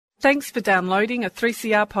Thanks for downloading a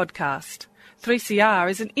 3CR podcast.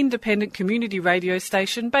 3CR is an independent community radio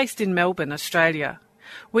station based in Melbourne, Australia.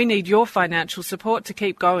 We need your financial support to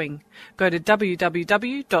keep going. Go to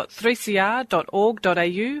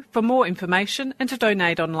www.3cr.org.au for more information and to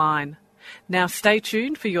donate online. Now stay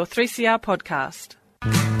tuned for your 3CR podcast.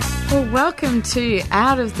 Well, welcome to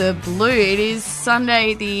Out of the Blue. It is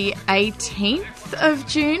Sunday the 18th of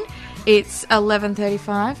June. It's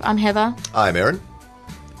 11:35. I'm Heather. I'm Aaron.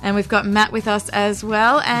 And we've got Matt with us as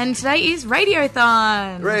well. And today is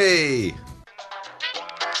Radiothon. Hooray!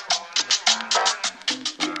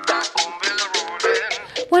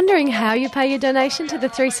 Wondering how you pay your donation to the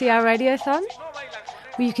 3CR Radiothon?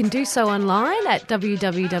 Well, you can do so online at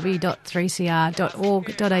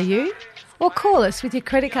www.3cr.org.au or call us with your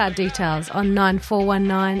credit card details on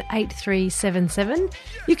 9419 8377.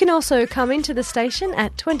 You can also come into the station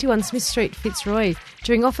at 21 Smith Street, Fitzroy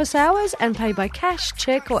during office hours and pay by cash,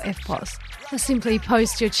 cheque or EFTPOS. Or simply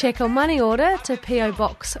post your cheque or money order to PO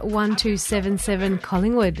Box 1277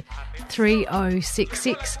 Collingwood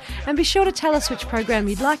 3066 and be sure to tell us which program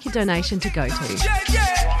you'd like your donation to go to.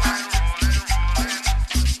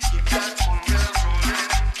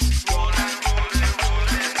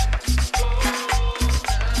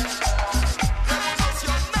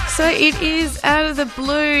 So it is Out of the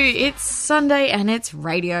Blue. It's Sunday and it's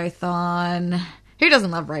Radiothon. Who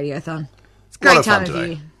doesn't love Radiothon? It's a great time of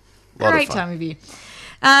year. Great time of year.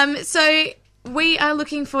 So we are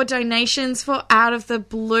looking for donations for Out of the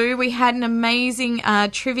Blue. We had an amazing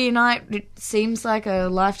trivia night. It seems like a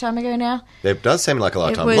lifetime ago now. It does seem like a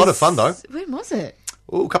lifetime. A lot of fun, though. When was it?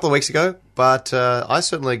 Ooh, a couple of weeks ago. But I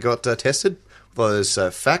certainly got tested for those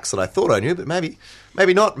facts that I thought I knew, but maybe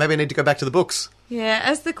not. Maybe I need to go back to the books. Yeah,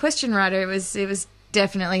 as the question writer, it was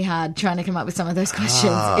definitely hard trying to come up with some of those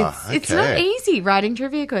questions. It's not easy writing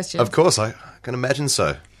trivia questions. Of course, I can imagine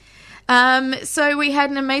so. So we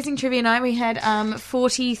had an amazing trivia night. We had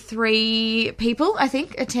 43 people, I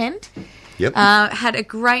think, attend. Yep. Had a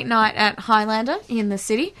great night at Highlander in the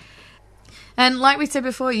city. And like we said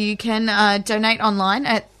before, you can donate online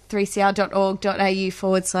at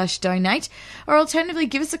 3cr.org.au/donate, or alternatively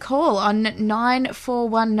give us a call on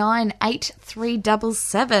 9419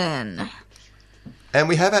 8377. And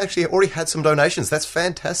we have actually already had some donations. That's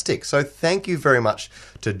fantastic. So thank you very much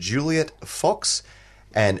to Juliet Fox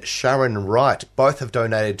and Sharon Wright. Both have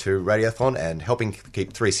donated to Radiothon and helping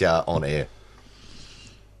keep 3CR on air.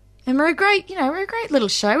 And we're a great little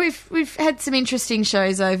show. We've had some interesting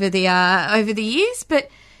shows over the years, but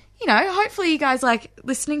hopefully you guys like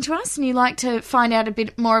listening to us and you like to find out a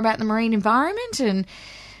bit more about the marine environment, and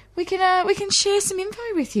we can share some info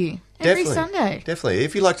with you every Sunday. Definitely.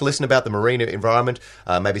 If you like to listen about the marine environment,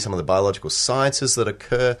 maybe some of the biological sciences that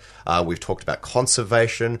occur, we've talked about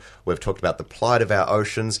conservation, we've talked about the plight of our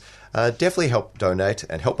oceans, definitely help donate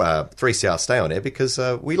and help 3CR stay on air, because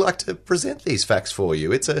we like to present these facts for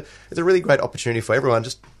you. It's a really great opportunity for everyone,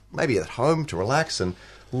 just maybe at home, to relax and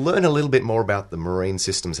learn a little bit more about the marine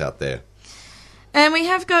systems out there. And we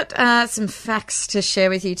have got some facts to share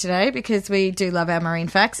with you today, because we do love our marine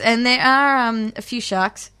facts. And there are a few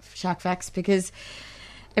shark facts, because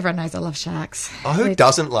everyone knows I love sharks. Oh, who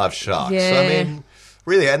doesn't love sharks? Yeah. I mean,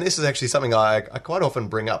 really, and this is actually something I quite often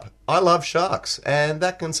bring up. I love sharks, and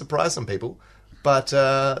that can surprise some people. But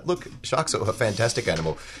look, sharks are a fantastic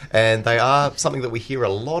animal, and they are something that we hear a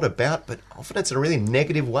lot about, but often it's in a really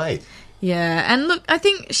negative way. Yeah, and look, I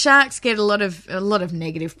think sharks get a lot of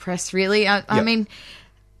negative press, really. I mean,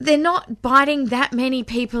 they're not biting that many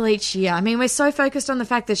people each year. I mean, we're so focused on the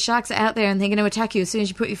fact that sharks are out there and they're going to attack you as soon as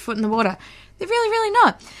you put your foot in the water. They're really, really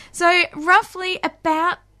not. So roughly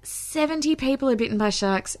about 70 people are bitten by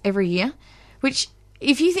sharks every year, which,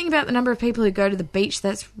 if you think about the number of people who go to the beach,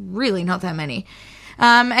 that's really not that many.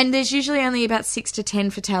 And there's usually only about 6 to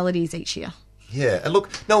 10 fatalities each year. Yeah, and look,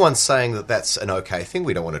 no one's saying that that's an okay thing.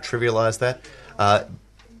 We don't want to trivialise that.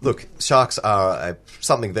 Look, sharks are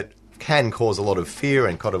something that can cause a lot of fear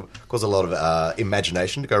and cause a lot of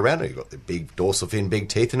imagination to go around. You've got the big dorsal fin, big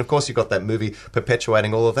teeth, and of course you've got that movie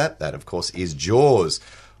perpetuating all of that. That, of course, is Jaws.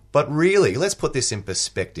 But really, let's put this in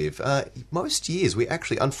perspective. Most years we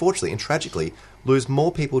actually, unfortunately and tragically, lose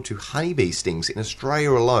more people to honeybee stings in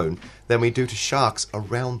Australia alone than we do to sharks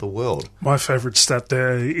around the world. My favourite stat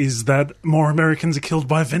there is that more Americans are killed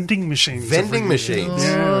by vending machines. Vending machines?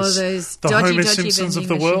 Oh, yes. those the dodgy, Homer dodgy Simpsons of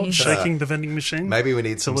vending the world machines. shaking the vending machine. Maybe we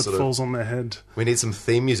need some till it falls on their head. We need some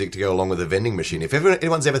theme music to go along with the vending machine. If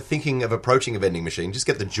anyone's ever thinking of approaching a vending machine, just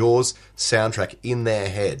get the Jaws soundtrack in their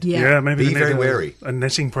head. Yeah, maybe be very wary. A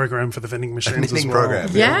netting program for the vending machines netting as well. program.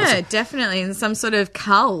 Yeah, definitely. And some sort of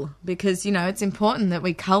cull, because, it's important that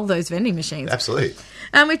we cull those vending machines. Absolutely.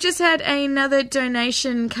 We've just had another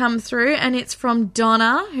donation come through, and it's from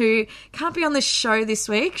Donna, who can't be on the show this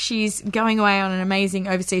week. She's going away on an amazing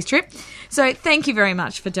overseas trip. So thank you very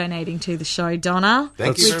much for donating to the show, Donna.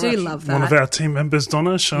 Thank you We very do much. love that. One of our team members,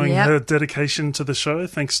 Donna, showing Yep. her dedication to the show.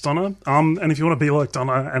 Thanks, Donna. And if you want to be like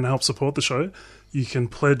Donna and help support the show, you can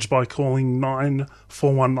pledge by calling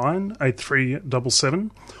 9419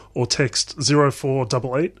 8377 or text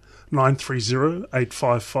 0488 930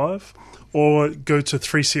 855 or go to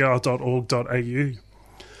 3cr.org.au.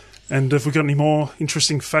 And have we got any more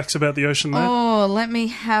interesting facts about the ocean there? Oh, let me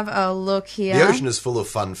have a look here. The ocean is full of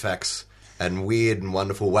fun facts and weird and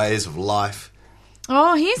wonderful ways of life.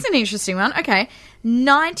 Oh, here's an interesting one. Okay.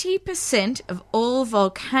 90% of all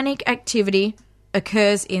volcanic activity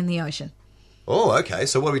occurs in the ocean. Oh, okay.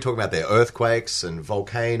 So what are we talking about there? Earthquakes and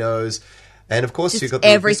volcanoes. And, of course, Just you've got the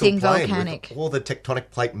everything abyssal plain volcanic. with all the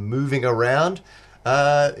tectonic plate moving around.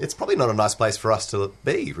 It's probably not a nice place for us to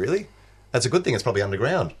be, really. That's a good thing. It's probably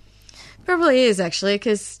underground. Probably is, actually,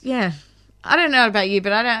 because, yeah, I don't know about you,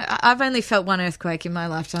 but I've only felt one earthquake in my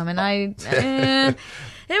lifetime, and it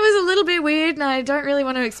was a little bit weird, and I don't really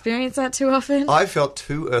want to experience that too often. I felt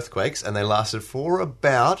 2 earthquakes, and they lasted for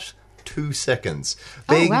about 2 seconds.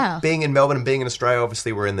 Wow. Being in Melbourne and being in Australia,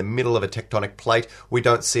 obviously we're in the middle of a tectonic plate. We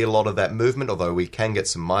don't see a lot of that movement, although we can get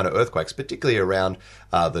some minor earthquakes, particularly around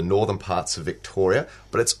the northern parts of Victoria,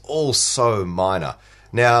 but it's all so minor.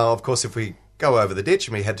 Now, of course, if we go over the ditch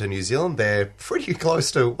and we head to New Zealand, they're pretty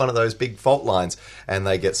close to one of those big fault lines, and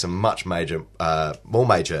they get some much more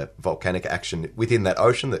major volcanic action within that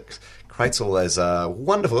ocean that creates all those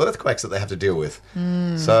wonderful earthquakes that they have to deal with.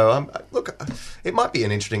 So, look, it might be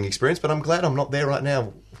an interesting experience, but I'm glad I'm not there right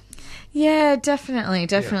now. Yeah, definitely.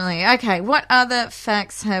 Okay, what other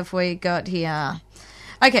facts have we got here?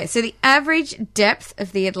 Okay, so the average depth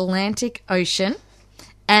of the Atlantic Ocean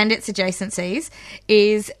and its adjacent seas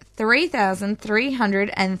is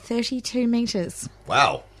 3,332 metres.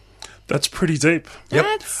 Wow. That's pretty deep. Yep.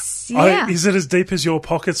 That's, yeah. Is it as deep as your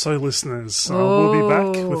pocket, so listeners? We'll be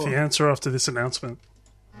back with the answer after this announcement.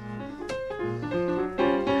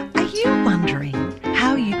 Are you wondering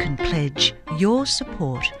how you can pledge your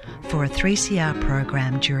support for a 3CR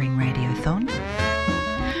program during Radiothon?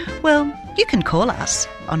 Well, you can call us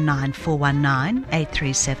on 9419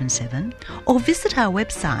 8377 or visit our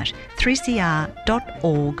website 3cr.org.au.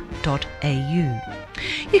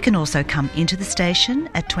 You can also come into the station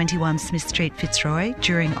at 21 Smith Street, Fitzroy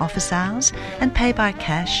during office hours and pay by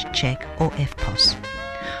cash, cheque or EFTPOS.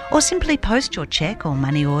 Or simply post your cheque or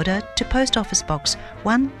money order to Post Office Box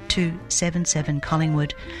 1277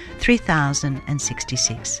 Collingwood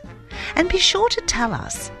 3066. And be sure to tell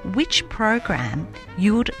us which program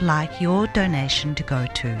you would like your donation to go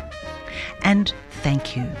to. And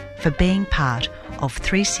thank you for being part of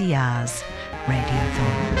 3CR's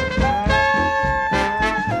Radiothon.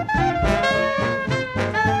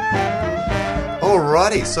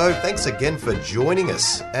 Alrighty, so thanks again for joining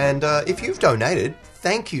us. And if you've donated,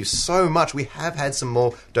 thank you so much. We have had some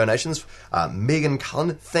more donations. Megan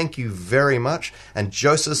Cullen, thank you very much. And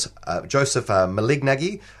Joseph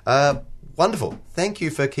Malignaghi, wonderful. Thank you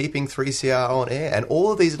for keeping 3CR on air. And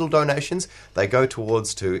all of these little donations, they go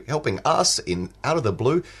towards to helping us in Out of the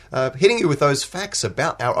Blue, hitting you with those facts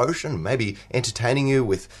about our ocean, maybe entertaining you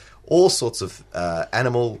with all sorts of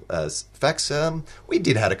animal facts. We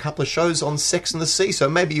did had a couple of shows on Sex and the Sea, so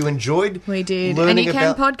maybe you enjoyed. We did. learning And you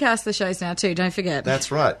can about... podcast the shows now too, don't forget.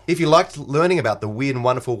 That's right. If you liked learning about the weird and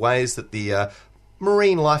wonderful ways that the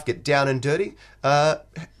marine life get down and dirty,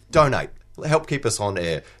 donate. Help keep us on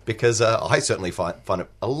air, because I certainly find it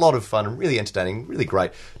a lot of fun and really entertaining, really great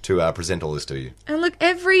to present all this to you. And look,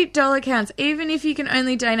 every dollar counts. Even if you can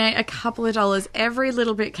only donate a couple of dollars, every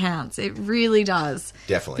little bit counts. It really does.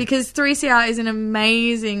 Definitely. Because 3CR is an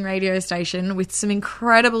amazing radio station with some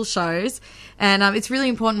incredible shows, and it's really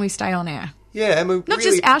important we stay on air. Yeah, and we Not really,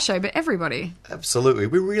 just our show, but everybody. Absolutely.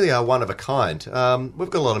 We really are one of a kind. We've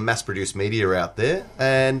got a lot of mass-produced media out there,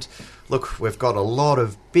 and look, we've got a lot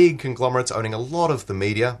of big conglomerates owning a lot of the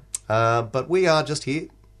media, but we are just here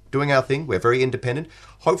doing our thing. We're very independent,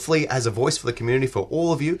 hopefully as a voice for the community for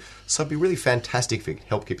all of you, so it'd be really fantastic if you could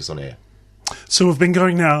help keep us on air. So we've been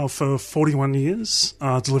going now for 41 years,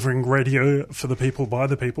 delivering radio for the people, by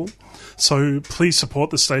the people. So please support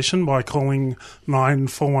the station by calling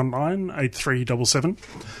 9419 8377,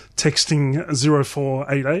 texting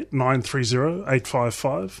 0488 930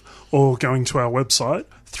 855, or going to our website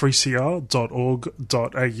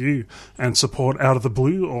 3cr.org.au and support Out of the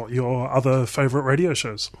Blue or your other favourite radio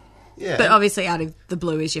shows. Yeah. But obviously Out of the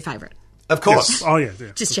Blue is your favourite. Of course. Yes. Oh, yeah.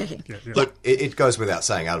 Just checking. Yeah. Look, it goes without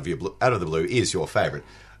saying, Out of the Blue is your favourite.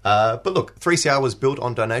 But look, 3CR was built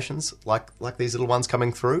on donations like these little ones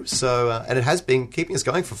coming through. So, and it has been keeping us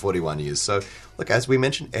going for 41 years. So, look, as we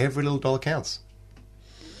mentioned, every little dollar counts.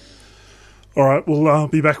 All right, we'll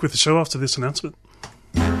be back with the show after this announcement.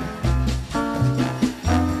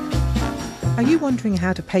 Are you wondering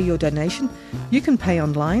how to pay your donation? You can pay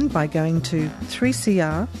online by going to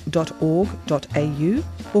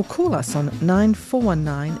 3cr.org.au or call us on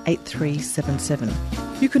 9419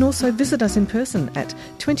 8377. You can also visit us in person at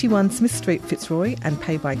 21 Smith Street, Fitzroy, and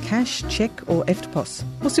pay by cash, cheque or EFTPOS.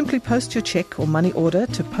 Or simply post your cheque or money order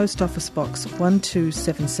to Post Office Box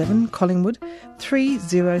 1277, Collingwood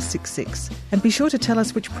 3066. And be sure to tell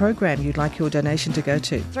us which program you'd like your donation to go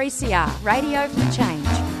to. 3CR, Radio for Change.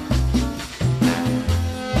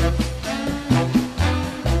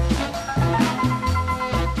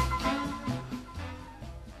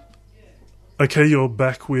 Okay, you're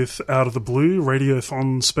back with Out of the Blue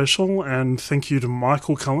Radiothon special, and thank you to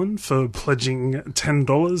Michael Cullen for pledging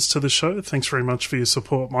 $10 to the show. Thanks very much for your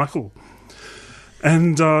support, Michael.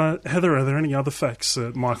 And Heather, are there any other facts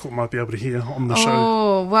that Michael might be able to hear on the show?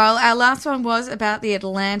 Oh, well, our last one was about the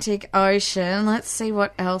Atlantic Ocean. Let's see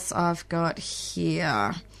what else I've got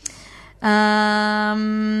here.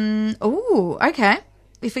 Okay.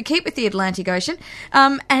 If we keep with the Atlantic Ocean,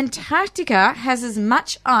 Antarctica has as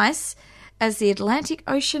much ice as the Atlantic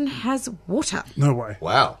Ocean has water. No way.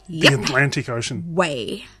 Wow. The Atlantic Ocean.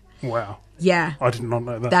 Way. Wow. Yeah. I did not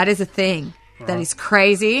know that. That is a thing. That is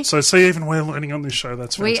crazy. So see, even we're learning on this show.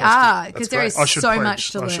 That's fantastic. We are, because there is great. so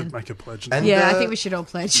much to learn. I should make a pledge. And, I think we should all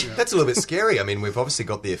pledge. That's a little bit scary. I mean, we've obviously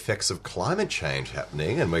got the effects of climate change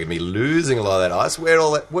happening, and we're going to be losing a lot of that ice.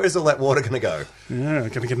 Where's all that water going to go? Yeah, going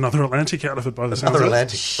to get another Atlantic out of it by the sounds Another of it.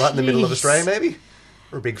 Atlantic, right in the middle of Australia, maybe?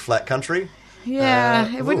 Or a big flat country?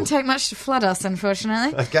 Yeah, it wouldn't take much to flood us,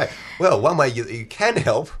 unfortunately. Okay. Well, one way you can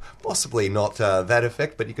help, possibly not that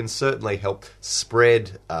effect, but you can certainly help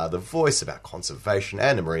spread the voice about conservation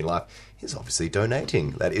and marine life, is obviously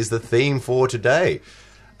donating. That is the theme for today.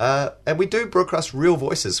 And we do broadcast real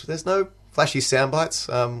voices. There's no flashy sound bites.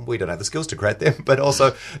 We don't have the skills to create them, but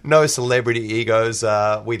also no celebrity egos.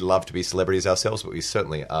 We'd love to be celebrities ourselves, but we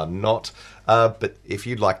certainly are not. But if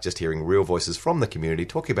you'd like just hearing real voices from the community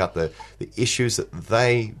talking about the issues that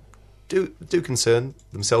they do concern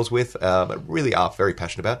themselves with, but really are very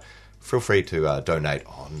passionate about, feel free to donate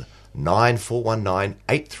on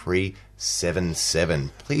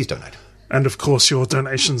 94198377. Please donate. And of course, your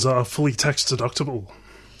donations are fully tax deductible.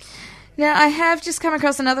 Now, I have just come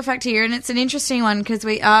across another fact here, and it's an interesting one because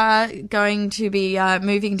we are going to be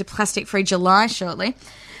moving to plastic-free July shortly.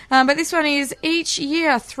 But this one is, each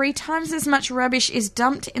year, 3 times as much rubbish is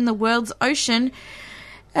dumped in the world's ocean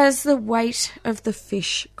as the weight of the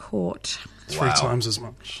fish caught. Wow. 3 times as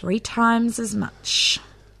much. 3 times as much.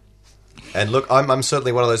 And look, I'm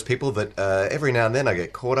certainly one of those people that every now and then I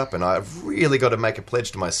get caught up, and I've really got to make a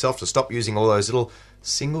pledge to myself to stop using all those little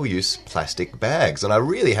single-use plastic bags. And I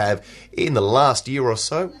really have, in the last year or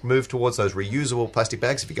so, moved towards those reusable plastic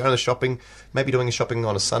bags. If you're going to the shopping, maybe doing a shopping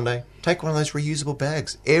on a Sunday, take one of those reusable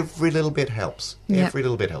bags. Every little bit helps. Yep. Every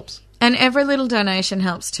little bit helps. And every little donation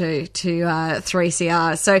helps too to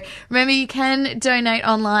 3CR. So remember, you can donate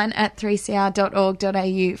online at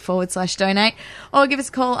 3cr.org.au/donate, or give us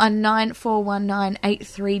a call on 9419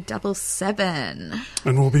 8377.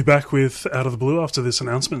 And we'll be back with Out of the Blue after this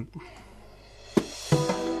announcement.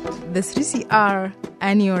 The 3CR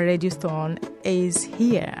annual Radiothon is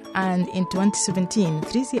here, and in 2017,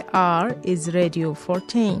 3CR is Radio for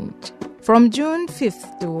Change. From June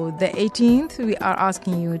 5th to the 18th, we are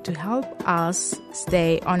asking you to help us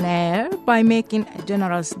stay on air by making a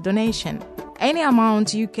generous donation. Any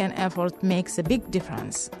amount you can afford makes a big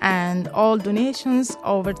difference, and all donations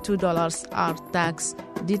over $2 are tax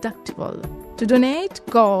deductible. To donate,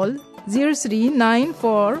 call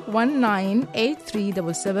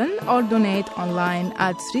 0394198377 or donate online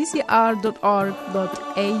at 3cr.org.au.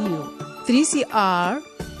 3CR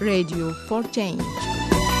Radio for Change.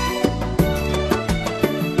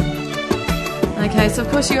 Okay, so of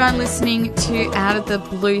course you are listening to Out of the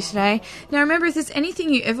Blue today. Now remember, if there's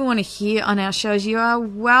anything you ever want to hear on our shows, you are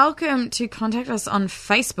welcome to contact us on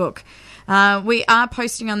Facebook. We are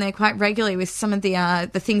posting on there quite regularly with some of the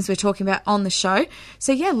things we're talking about on the show.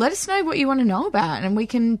 So yeah, let us know what you want to know about, and we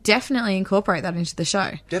can definitely incorporate that into the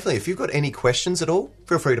show. Definitely. If you've got any questions at all,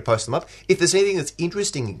 feel free to post them up. If there's anything that's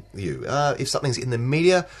interesting you, if something's in the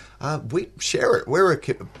media, we share it. We're a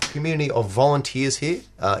community of volunteers here.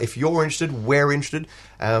 If you're interested, we're interested.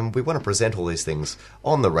 We want to present all these things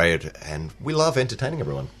on the radio, and we love entertaining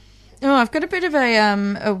everyone. Oh, I've got a bit of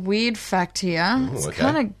a weird fact here. It's okay.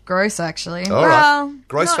 kind of gross, actually. All right.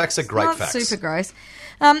 Gross facts are great not facts. Super gross.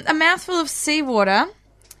 A mouthful of seawater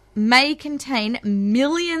may contain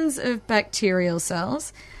millions of bacterial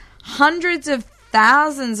cells, hundreds of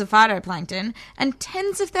thousands of phytoplankton, and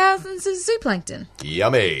tens of thousands of zooplankton.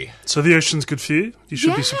 Yummy. So the ocean's good for you. You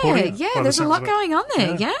should be supporting it. Yeah, by the there's a sounds lot of it. going on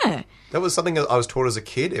there, yeah. That was something that I was taught as a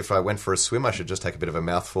kid. If I went for a swim, I should just take a bit of a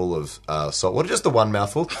mouthful of salt water, just the one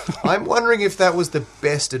mouthful. I'm wondering if that was the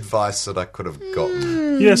best advice that I could have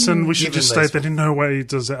gotten. Yes, and we should Given just those- state that in no way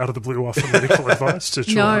does Out of the Blue offer medical advice to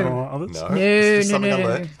children or others. No, it's just something I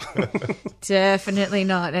learned. Definitely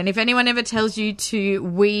not. And if anyone ever tells you to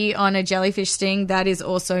wee on a jellyfish sting, that is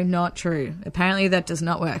also not true. Apparently that does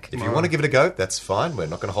not work. If you want to give it a go, that's fine. We're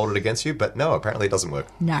not going to hold it against you. But no, apparently it doesn't work.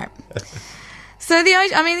 No. So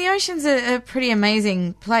the ocean's a pretty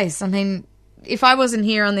amazing place. I mean, if I wasn't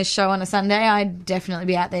here on this show on a Sunday, I'd definitely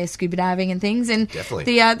be out there scuba diving and things. And Definitely.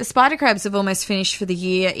 the spider crabs have almost finished for the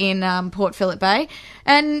year in Port Phillip Bay.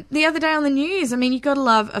 And the other day on the news, I mean, you've got to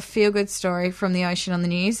love a feel-good story from the ocean on the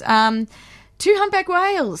news. 2 humpback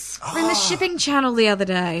whales were in the shipping channel the other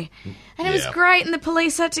day. And it was Yeah. great, and the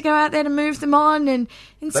police had to go out there to move them on, and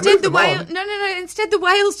instead moved the them whale on? No, instead the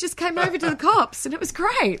whales just came over to the cops, and it was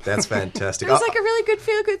great. That's fantastic. It was like a really good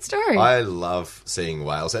feel-good story. I love seeing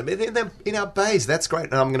whales. I mean, in our bays, that's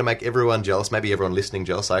great. And I'm going to make everyone jealous, maybe everyone listening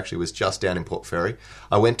jealous. I actually was just down in Port Fairy.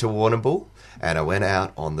 I went to Warrnambool, and I went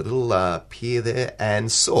out on the little pier there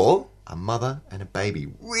and saw a mother and a baby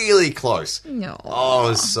really close. No. Oh, it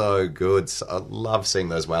was so good. So I love seeing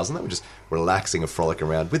those whales. And they were just relaxing and frolicking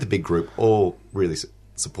around with a big group, all really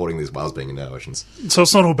supporting these whales being in our oceans. So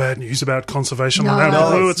it's not all bad news about conservation on No, Out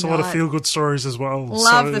of the Blue. it's It's a lot of not. feel-good stories as well.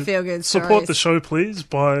 Love So the feel-good Support stories. the show, please,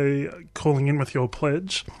 by calling in with your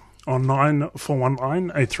pledge on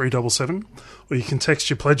 9419 8377, or you can text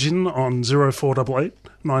your pledge in on 0488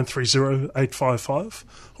 930 855,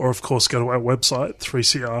 or of course go to our website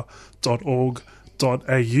 3cr.org.au.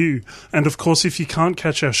 And of course, if you can't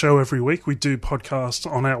catch our show every week, we do podcast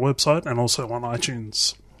on our website and also on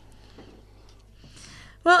iTunes.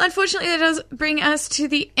 Well, unfortunately, that does bring us to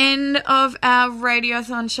the end of our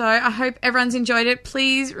Radiothon show. I hope everyone's enjoyed it.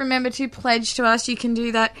 Please remember to pledge to us. You can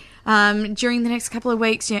do that during the next couple of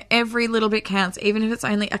weeks. You know, every little bit counts, even if it's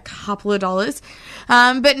only a couple of dollars.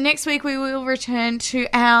 But next week we will return to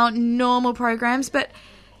our normal programs. But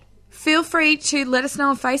feel free to let us know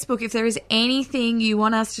on Facebook if there is anything you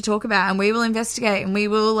want us to talk about, and we will investigate, and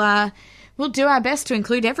we'll do our best to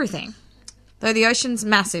include everything. Though the ocean's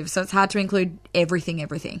massive, so it's hard to include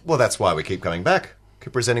everything. Well, that's why we keep coming back,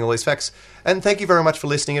 keep presenting all these facts. And thank you very much for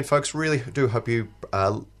listening in, folks. Really do hope you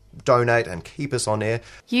donate and keep us on air.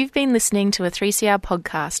 You've been listening to a 3CR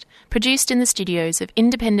podcast produced in the studios of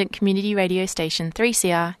independent community radio station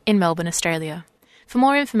 3CR in Melbourne, Australia. For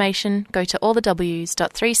more information, go to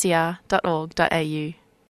allthews.3cr.org.au.